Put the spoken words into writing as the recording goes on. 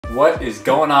What is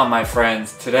going on, my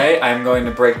friends? Today I'm going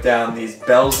to break down these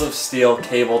Bells of Steel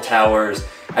cable towers.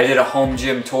 I did a home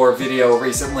gym tour video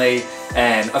recently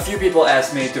and a few people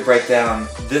asked me to break down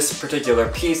this particular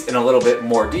piece in a little bit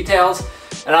more details,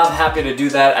 and I'm happy to do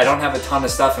that. I don't have a ton of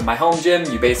stuff in my home gym.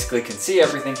 You basically can see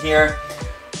everything here.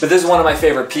 But this is one of my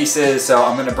favorite pieces, so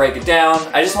I'm gonna break it down.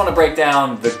 I just wanna break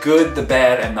down the good, the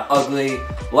bad, and the ugly.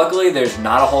 Luckily, there's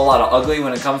not a whole lot of ugly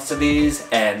when it comes to these,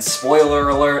 and spoiler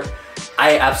alert,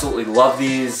 I absolutely love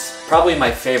these. Probably my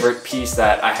favorite piece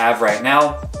that I have right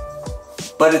now,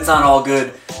 but it's not all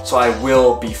good, so I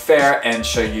will be fair and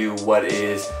show you what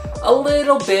is a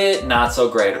little bit not so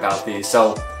great about these.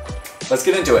 So let's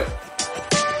get into it.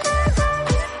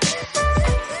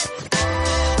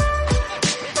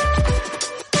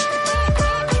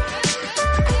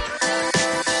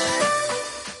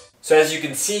 So as you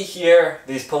can see here,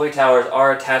 these pulley towers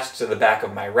are attached to the back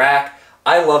of my rack.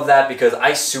 I love that because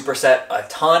I superset a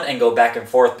ton and go back and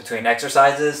forth between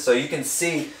exercises. So you can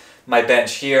see my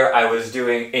bench here. I was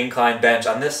doing incline bench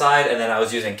on this side and then I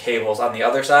was using cables on the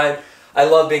other side. I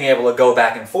love being able to go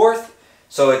back and forth.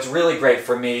 So it's really great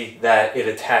for me that it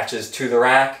attaches to the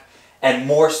rack, and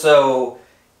more so,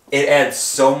 it adds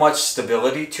so much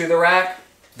stability to the rack.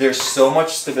 There's so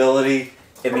much stability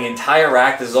in the entire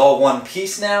rack. This is all one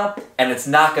piece now and it's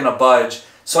not gonna budge,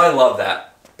 so I love that.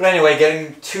 But anyway,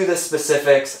 getting to the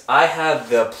specifics, I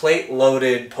have the plate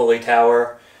loaded pulley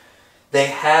tower. They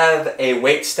have a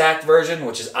weight stacked version,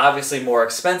 which is obviously more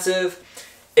expensive.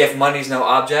 If money's no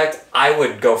object, I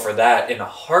would go for that in a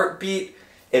heartbeat.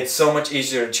 It's so much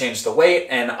easier to change the weight,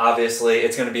 and obviously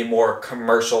it's gonna be more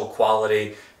commercial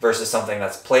quality versus something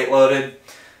that's plate loaded.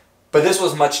 But this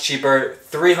was much cheaper,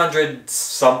 300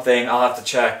 something, I'll have to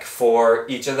check, for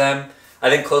each of them. I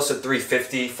think close to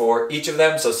 350 for each of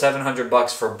them, so 700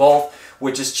 bucks for both,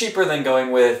 which is cheaper than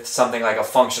going with something like a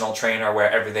functional trainer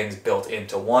where everything's built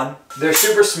into one. They're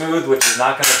super smooth, which is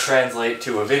not gonna translate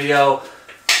to a video,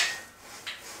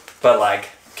 but like,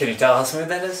 can you tell how smooth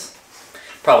that is?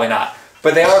 Probably not.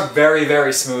 But they are very,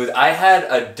 very smooth. I had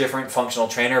a different functional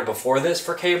trainer before this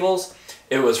for cables.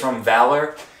 It was from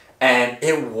Valor. And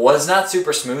it was not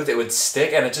super smooth. It would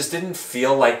stick and it just didn't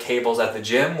feel like cables at the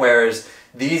gym, whereas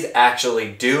these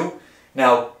actually do.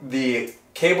 Now, the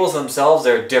cables themselves,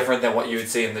 they're different than what you would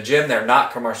see in the gym. They're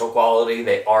not commercial quality.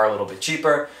 They are a little bit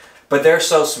cheaper, but they're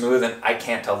so smooth and I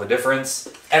can't tell the difference.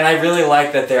 And I really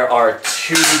like that there are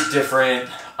two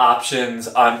different options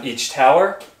on each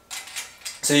tower.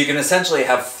 So you can essentially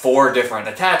have 4 different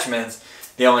attachments.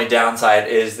 The only downside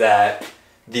is that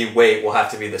the weight will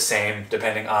have to be the same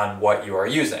depending on what you are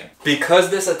using.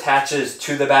 Because this attaches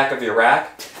to the back of your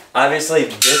rack, obviously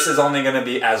this is only going to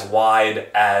be as wide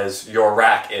as your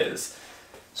rack is.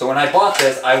 So when I bought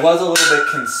this, I was a little bit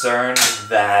concerned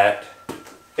that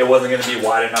it wasn't going to be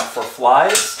wide enough for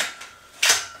flies.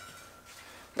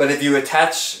 But if you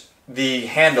attach the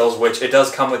handles, which it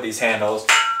does come with these handles,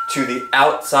 to the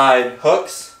outside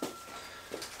hooks,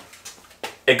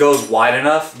 it goes wide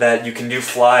enough that you can do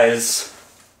flies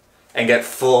and get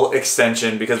full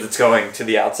extension because it's going to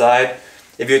the outside.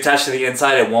 If you attach to the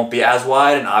inside, it won't be as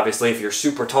wide, and obviously if you're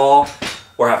super tall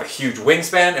or have a huge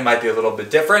wingspan, it might be a little bit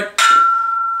different.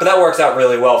 But that works out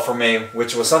really well for me,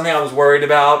 which was something I was worried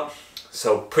about.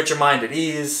 So put your mind at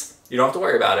ease, you don't have to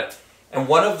worry about it. And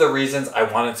one of the reasons I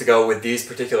wanted to go with these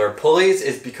particular pulleys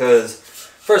is because,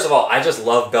 first of all, I just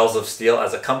love Bells of Steel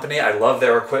as a company. I love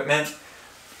their equipment.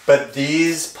 But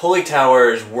these pulley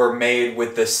towers were made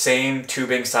with the same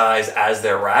tubing size as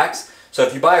their racks. So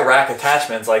if you buy rack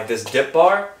attachments like this dip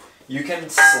bar, you can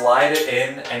slide it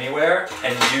in anywhere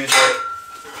and use it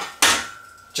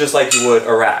just like you would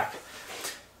a rack.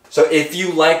 So if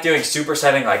you like doing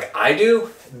supersetting like I do,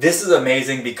 this is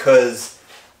amazing because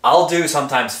I'll do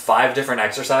sometimes 5 different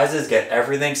exercises, get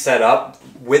everything set up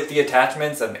with the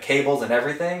attachments and the cables and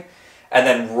everything, and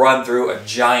then run through a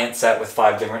giant set with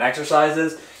 5 different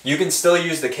exercises. You can still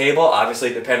use the cable,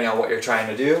 obviously depending on what you're trying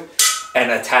to do, and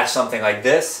attach something like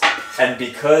this. And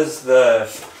because the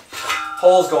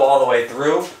holes go all the way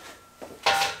through,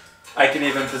 I can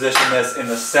even position this in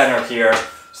the center here,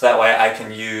 so that way I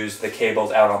can use the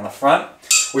cables out on the front,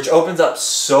 which opens up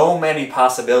so many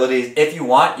possibilities. If you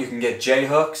want, you can get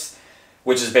J-hooks,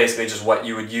 which is basically just what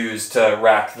you would use to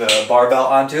rack the barbell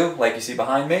onto, like you see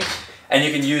behind me. And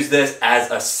you can use this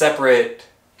as a separate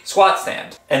squat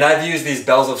stand. And I've used these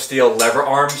Bells of Steel lever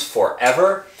arms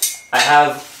forever. I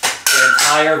have an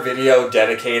entire video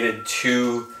dedicated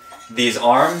to these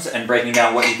arms and breaking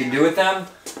down what you can do with them.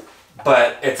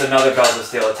 But it's another Bells of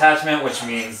Steel attachment, which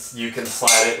means you can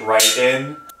slide it right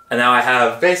in. And now I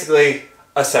have basically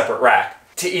a separate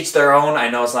rack. To each their own. I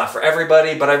know it's not for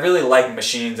everybody, but I really like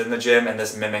machines in the gym, and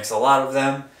this mimics a lot of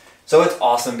them. So it's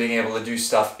awesome being able to do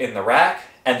stuff in the rack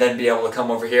and then be able to come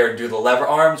over here and do the lever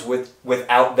arms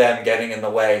without them getting in the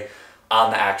way on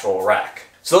the actual rack.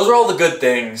 So those are all the good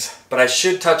things, but I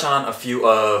should touch on a few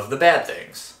of the bad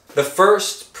things. The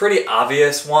first pretty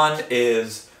obvious one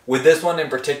is, with this one in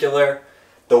particular,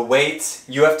 the weights.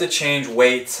 You have to change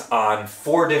weights on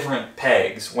 4 different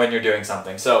pegs when you're doing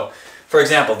something. So, for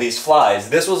example, these flies,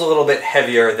 this was a little bit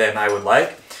heavier than I would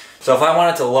like. So if I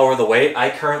wanted to lower the weight, I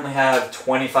currently have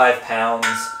 25 pounds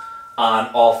on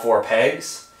all 4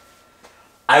 pegs.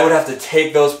 I would have to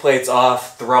take those plates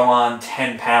off, throw on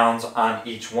 10 pounds on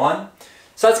each one.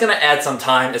 So that's going to add some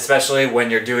time, especially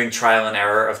when you're doing trial and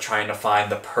error of trying to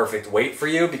find the perfect weight for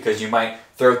you, because you might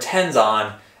throw 10s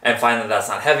on and find that that's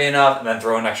not heavy enough, and then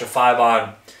throw an extra 5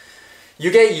 on. You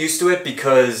get used to it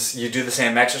because you do the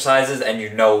same exercises and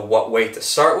you know what weight to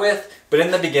start with, but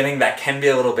in the beginning that can be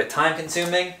a little bit time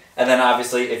consuming, and then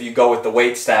obviously if you go with the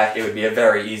weight stack, it would be a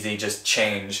very easy just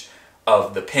change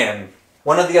of the pin.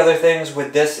 One of the other things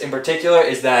with this in particular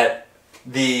is that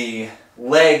the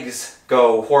legs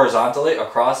go horizontally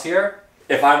across here.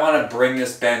 If I want to bring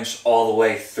this bench all the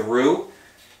way through,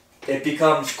 it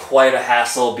becomes quite a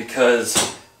hassle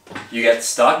because you get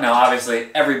stuck. Now obviously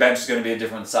every bench is going to be a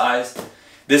different size.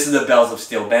 This is a Bells of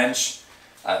Steel bench,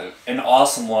 an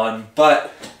awesome one,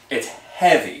 but it's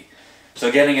heavy.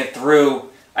 So getting it through,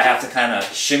 I have to kind of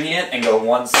shimmy it and go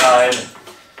one side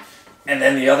and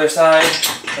then the other side,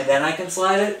 and then I can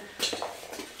slide it.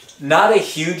 Not a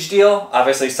huge deal,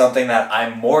 obviously something that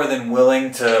I'm more than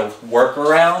willing to work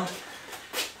around,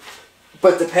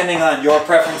 but depending on your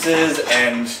preferences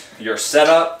and your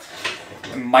setup,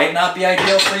 it might not be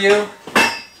ideal for you.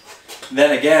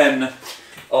 Then again,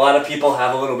 a lot of people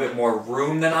have a little bit more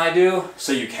room than I do,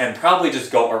 so you can probably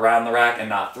just go around the rack and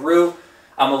not through.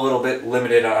 I'm a little bit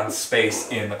limited on space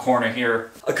in the corner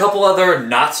here. A couple other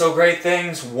not so great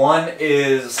things. One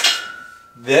is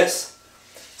this.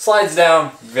 Slides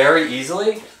down very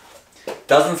easily.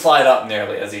 Doesn't slide up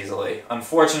nearly as easily.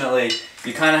 Unfortunately,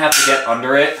 you kind of have to get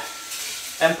under it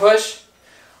and push.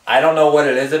 I don't know what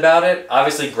it is about it.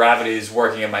 Obviously gravity is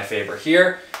working in my favor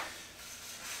here,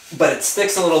 but it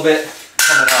sticks a little bit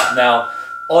coming up. Now,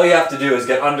 all you have to do is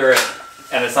get under it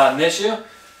and it's not an issue.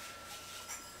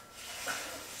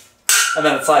 And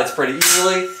then it slides pretty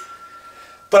easily.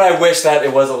 But I wish that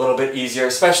it was a little bit easier,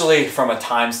 especially from a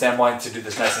time standpoint, to do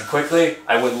this nice and quickly.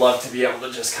 I would love to be able to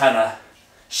just kind of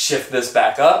shift this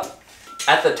back up.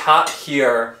 At the top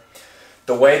here,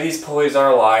 the way these pulleys are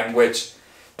aligned, which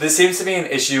this seems to be an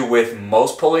issue with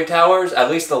most pulley towers, at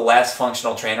least the last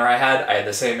functional trainer I had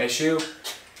the same issue.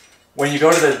 When you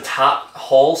go to the top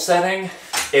hole setting,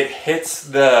 it hits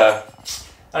the,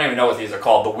 I don't even know what these are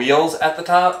called, the wheels at the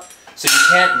top. So you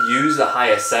can't use the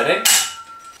highest setting.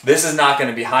 This is not going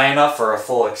to be high enough for a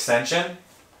full extension.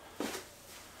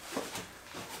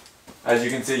 As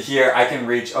you can see here, I can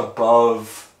reach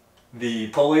above the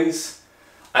pulleys.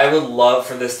 I would love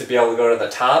for this to be able to go to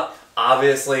the top.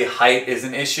 Obviously, height is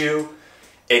an issue.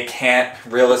 It can't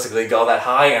realistically go that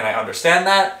high, and I understand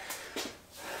that.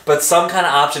 But some kind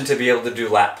of option to be able to do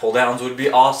lat pull downs would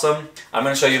be awesome. I'm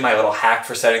going to show you my little hack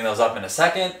for setting those up in a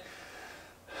second.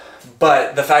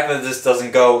 But the fact that this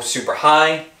doesn't go super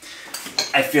high,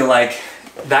 I feel like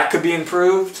that could be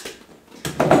improved.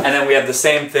 And then we have the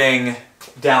same thing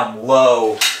down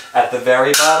low at the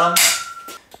very bottom.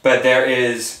 But there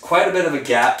is quite a bit of a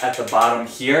gap at the bottom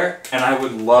here, and I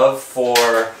would love for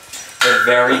the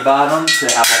very bottom to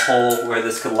have a hole where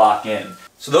this could lock in.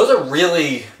 So those are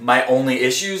really my only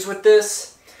issues with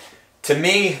this. To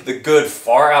me, the good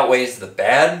far outweighs the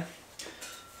bad.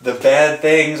 The bad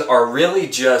things are really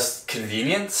just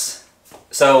convenience.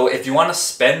 So if you want to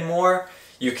spend more,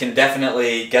 you can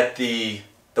definitely get the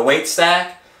weight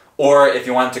stack, or if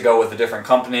you want to go with a different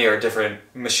company or a different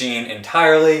machine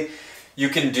entirely, you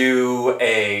can do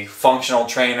a functional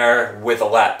trainer with a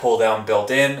lat pull down built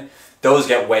in. Those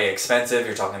get way expensive.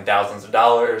 You're talking thousands of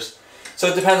dollars. So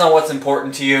it depends on what's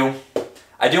important to you.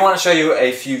 I do want to show you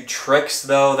a few tricks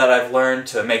though that I've learned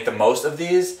to make the most of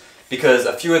these, because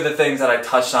a few of the things that I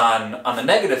touched on the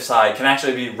negative side can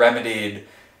actually be remedied.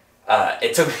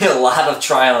 It took me a lot of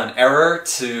trial and error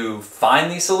to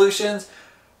find these solutions,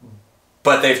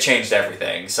 but they've changed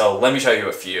everything. So let me show you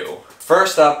a few.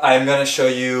 First up, I'm going to show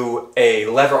you a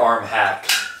lever arm hack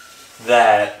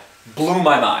that blew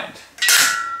my mind.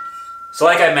 So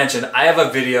like I mentioned, I have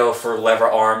a video for lever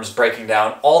arms breaking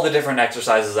down all the different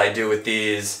exercises I do with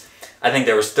these. I think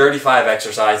there was 35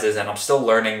 exercises, and I'm still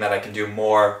learning that I can do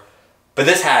more. But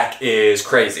this hack is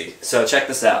crazy, so check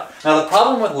this out. Now the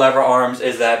problem with lever arms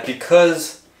is that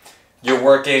because you're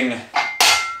working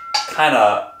kind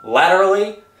of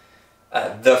laterally.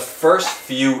 The first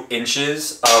few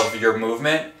inches of your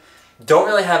movement don't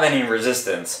really have any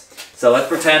resistance. So let's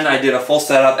pretend I did a full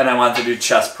setup and I wanted to do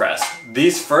chest press.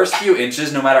 These first few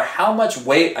inches, no matter how much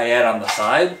weight I add on the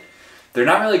side, they're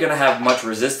not really going to have much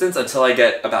resistance until I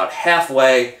get about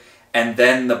halfway, and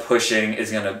then the pushing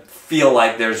is going to feel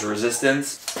like there's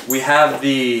resistance. We have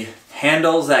the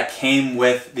handles that came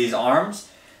with these arms,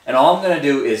 and all I'm going to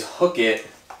do is hook it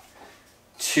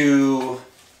to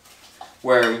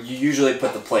where you usually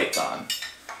put the plates on.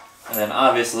 And then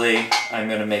obviously I'm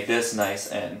going to make this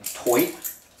nice and tight.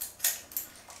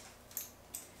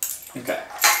 Okay,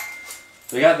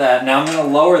 so we got that. Now I'm going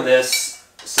to lower this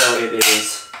so it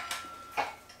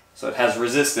has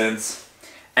resistance.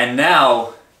 And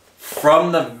now,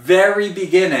 from the very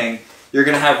beginning, you're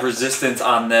going to have resistance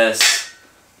on this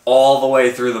all the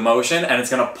way through the motion, and it's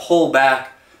going to pull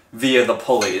back via the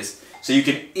pulleys. So you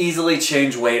can easily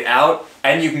change weight out,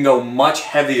 and you can go much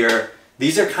heavier.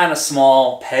 These are kind of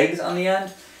small pegs on the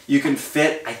end. You can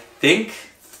fit, I think,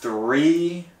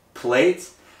 3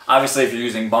 plates. Obviously, if you're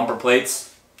using bumper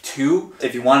plates, 2.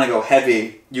 If you want to go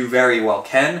heavy, you very well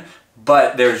can,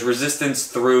 but there's resistance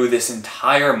through this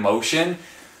entire motion,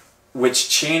 which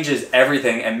changes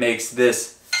everything and makes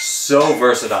this so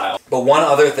versatile. But one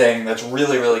other thing that's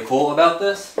really, really cool about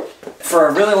this, for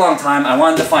a really long time, I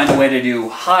wanted to find a way to do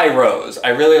high rows. I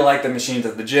really like the machines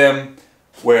at the gym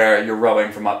where you're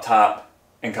rowing from up top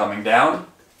and coming down.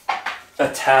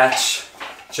 Attach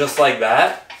just like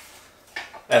that,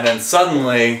 and then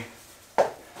suddenly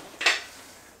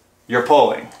you're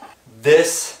pulling.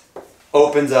 This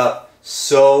opens up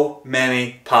so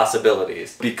many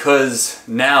possibilities because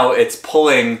now it's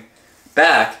pulling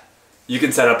back. You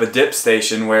can set up a dip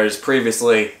station, whereas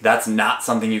previously that's not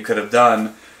something you could have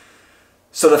done.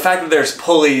 So the fact that there's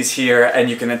pulleys here and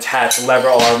you can attach lever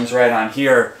arms right on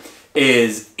here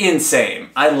is insane.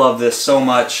 I love this so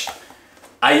much.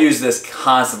 I use this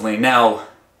constantly. Now,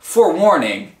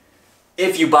 forewarning,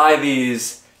 if you buy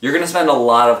these, you're going to spend a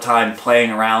lot of time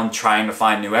playing around trying to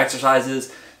find new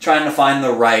exercises, trying to find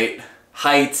the right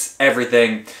heights,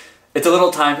 everything. It's a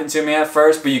little time consuming at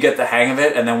first, but you get the hang of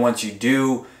it, and then once you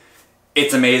do,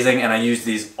 it's amazing, and I use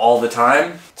these all the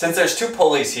time. Since there's 2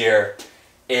 pulleys here,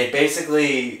 it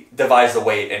basically divides the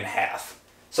weight in half.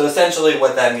 So essentially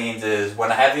what that means is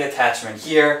when I have the attachment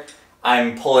here,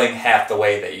 I'm pulling half the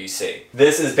weight that you see.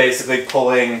 This is basically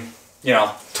pulling,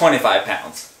 25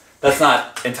 pounds. That's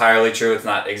not entirely true, it's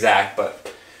not exact,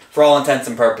 but for all intents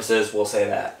and purposes, we'll say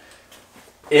that.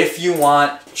 If you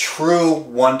want true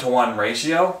 1-to-1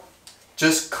 ratio,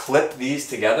 just clip these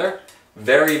together.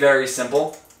 Very, very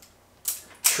simple.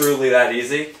 Truly that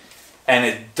easy. And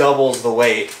it doubles the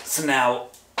weight. So now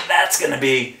that's going to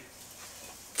be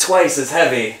twice as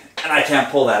heavy, and I can't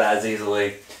pull that as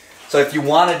easily. So if you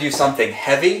want to do something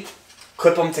heavy,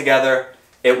 clip them together.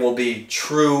 It will be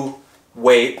true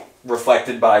weight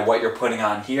reflected by what you're putting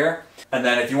on here. And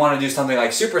then if you want to do something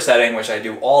like supersetting, which I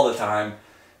do all the time,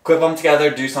 clip them together,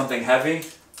 do something heavy,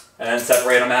 and then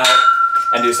separate them out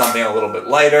and do something a little bit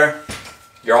lighter.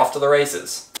 You're off to the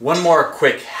races. One more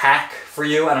quick hack for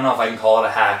you. I don't know if I can call it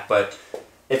a hack, but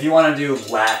if you want to do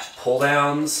lat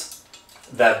pull-downs,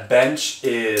 that bench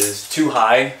is too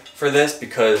high for this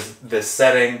because this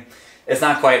setting, it's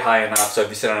not quite high enough. So if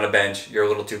you sit on a bench, you're a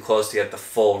little too close to get the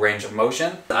full range of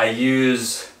motion. I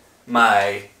use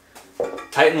my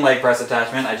Titan leg press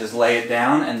attachment. I just lay it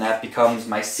down and that becomes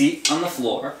my seat on the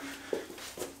floor.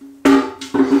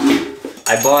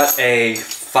 I bought a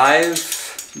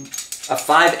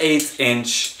 5/8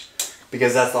 inch,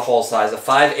 because that's the whole size, a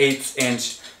 5/8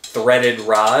 inch threaded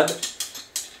rod,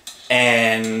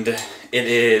 and it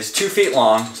is 2 feet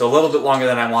long, so a little bit longer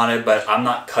than I wanted, but I'm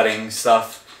not cutting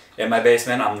stuff in my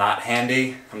basement. I'm not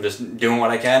handy. I'm just doing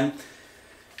what I can.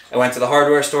 I went to the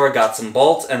hardware store, got some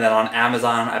bolts, and then on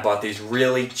Amazon I bought these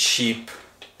really cheap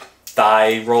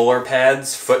thigh roller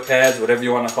pads, foot pads, whatever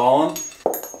you want to call them.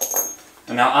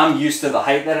 And now I'm used to the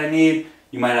height that I need.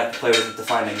 You might have to play with it to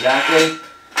find exactly.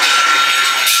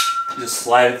 Just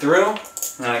slide it through.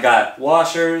 And then I got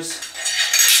washers.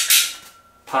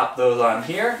 Pop those on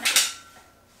here.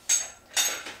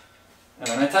 And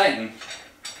then I tighten.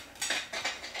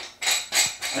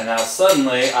 And now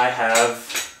suddenly I have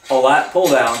a lat pull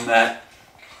down that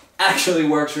actually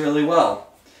works really well.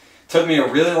 Took me a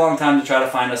really long time to try to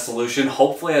find a solution.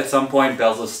 Hopefully at some point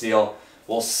Bells of Steel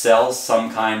will sell some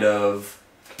kind of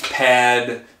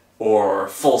pad or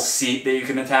full seat that you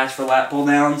can attach for lat pull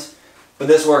downs. But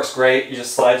this works great. You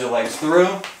just slide your legs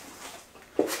through.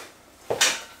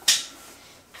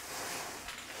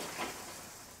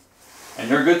 And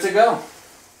you're good to go.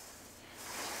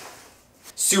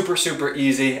 Super, super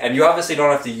easy. And you obviously don't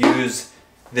have to use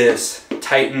this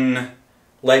Titan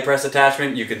leg press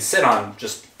attachment. You can sit on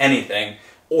just anything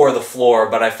or the floor,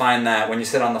 but I find that when you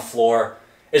sit on the floor,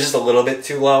 it's just a little bit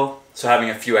too low. So having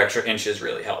a few extra inches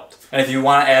really helped. And if you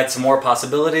want to add some more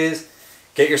possibilities,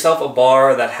 get yourself a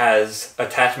bar that has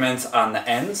attachments on the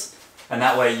ends, and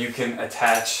that way you can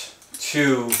attach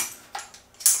to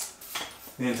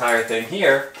the entire thing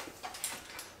here.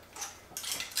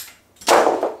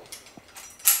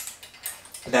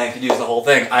 And then you can use the whole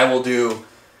thing. I will do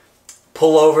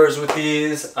pullovers with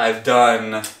these. I've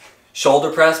done shoulder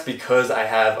press because I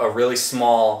have a really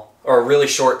small or a really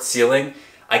short ceiling.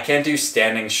 I can't do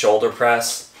standing shoulder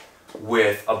press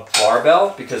with a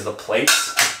barbell because the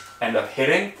plates end up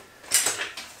hitting,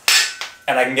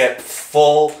 and I can get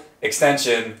full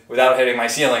extension without hitting my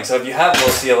ceiling. So if you have low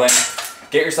ceiling,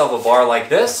 get yourself a bar like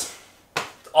this.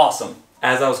 It's awesome.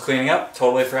 As I was cleaning up,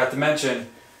 totally forgot to mention,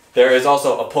 there is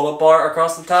also a pull-up bar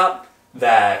across the top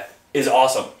that is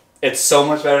awesome. It's so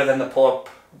much better than the pull-up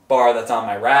bar that's on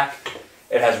my rack.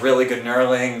 It has really good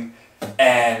knurling,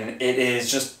 and it is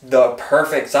just the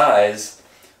perfect size.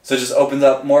 So it just opens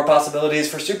up more possibilities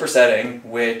for supersetting,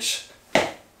 which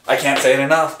I can't say it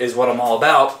enough is what I'm all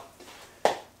about.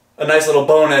 A nice little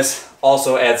bonus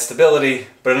also adds stability,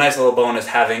 but a nice little bonus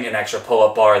having an extra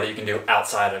pull-up bar that you can do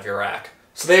outside of your rack.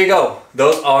 So there you go.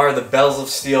 Those are the Bells of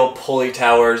Steel pulley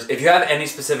towers. If you have any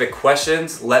specific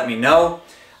questions, let me know.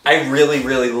 I really,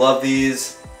 really love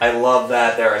these. I love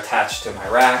that they're attached to my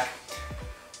rack.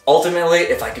 Ultimately,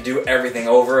 if I could do everything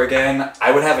over again,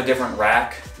 I would have a different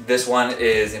rack. This one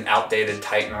is an outdated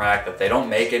Titan rack that they don't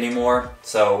make anymore,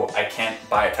 so I can't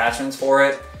buy attachments for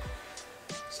it.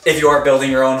 If you are building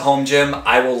your own home gym,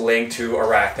 I will link to a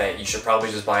rack that you should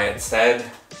probably just buy instead.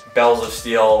 Bells of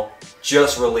Steel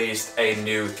just released a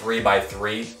new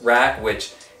 3x3 rack,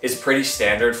 which is pretty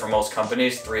standard for most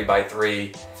companies.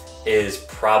 3x3 is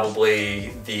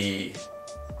probably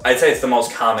I'd say it's the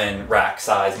most common rack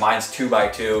size. Mine's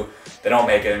 2x2. They don't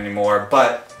make it anymore,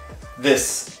 but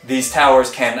these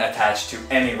towers can attach to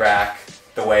any rack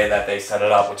the way that they set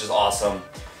it up, which is awesome.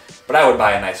 But I would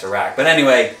buy a nicer rack. But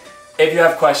anyway, if you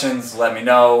have questions, let me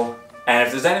know. And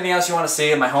if there's anything else you want to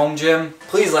see in my home gym,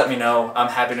 please let me know. I'm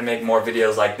happy to make more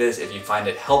videos like this if you find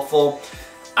it helpful.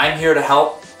 I'm here to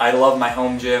help. I love my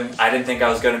home gym. I didn't think I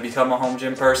was going to become a home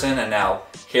gym person, and now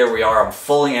here we are. I'm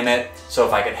fully in it. So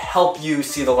if I could help you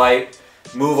see the light,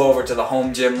 move over to the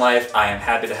home gym life, I am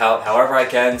happy to help however I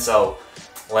can. So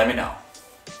let me know.